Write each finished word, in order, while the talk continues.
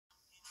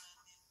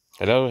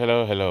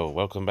Hello.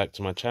 Welcome back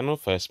to my channel,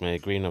 First Mayor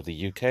Green of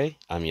the UK.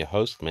 I'm your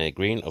host, Mayor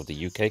Green of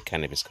the UK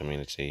cannabis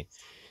community.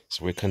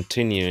 So we're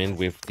continuing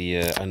with the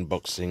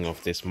unboxing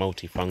of this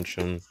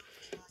multifunction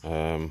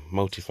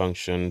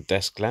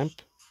desk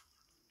lamp,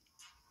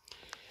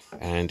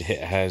 and it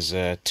has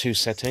two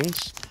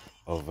settings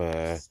of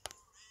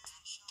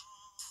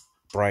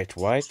bright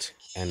white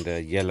and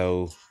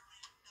yellow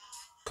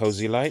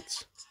cozy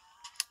lights.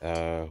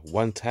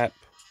 One tap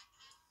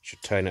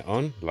should turn it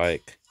on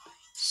like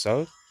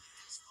so.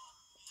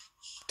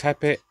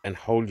 Tap it and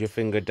hold your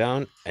finger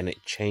down and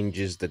it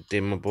changes the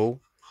dimmable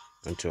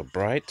into a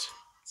bright,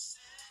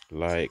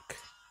 like,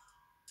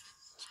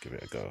 let's give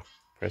it a go.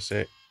 Press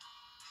it,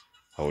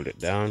 hold it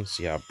down,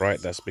 see how bright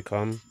that's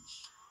become,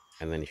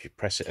 and then if you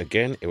press it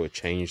again, it will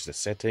change the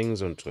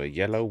settings onto a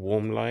yellow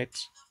warm light,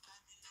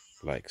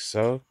 like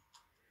so.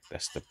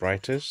 That's the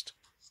brightest.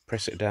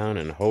 Press it down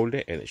and hold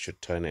it and it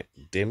should turn it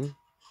dim.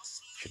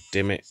 Should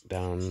dim it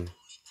down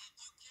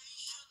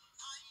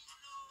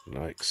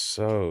like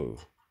so,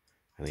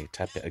 and then you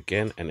tap it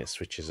again and it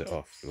switches it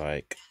off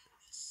like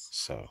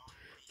so.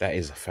 That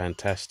is a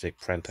fantastic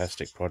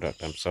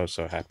product. I'm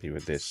so happy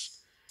with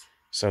this.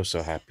 So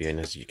happy. And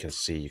as you can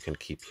see, you can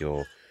keep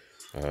your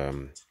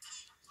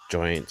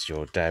joints,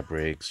 your dab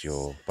rigs,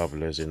 your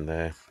bubblers in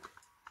there.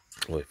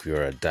 Or if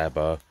you're a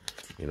dabber,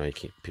 you know, you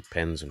keep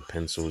pens and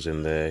pencils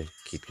in there.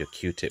 Keep your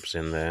Q-tips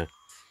in there.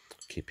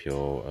 Keep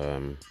your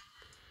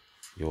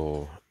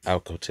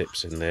alcohol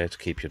tips in there to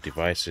keep your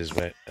devices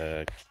wet,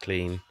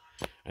 clean.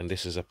 And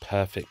this is a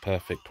perfect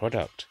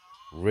product.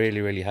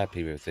 Really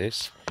happy with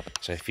this.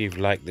 So if you've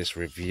liked this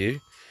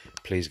review,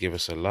 please give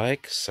us a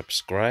like,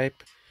 subscribe,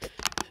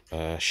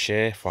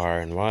 share far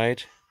and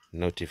wide,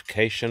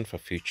 notification for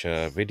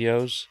future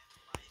videos,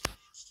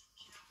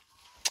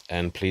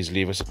 and please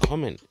leave us a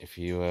comment if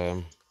you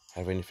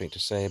have anything to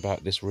say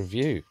about this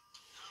review.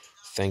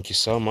 Thank you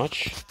so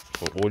much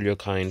for all your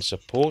kind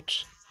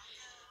support,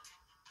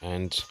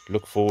 and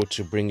look forward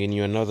to bringing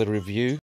you another review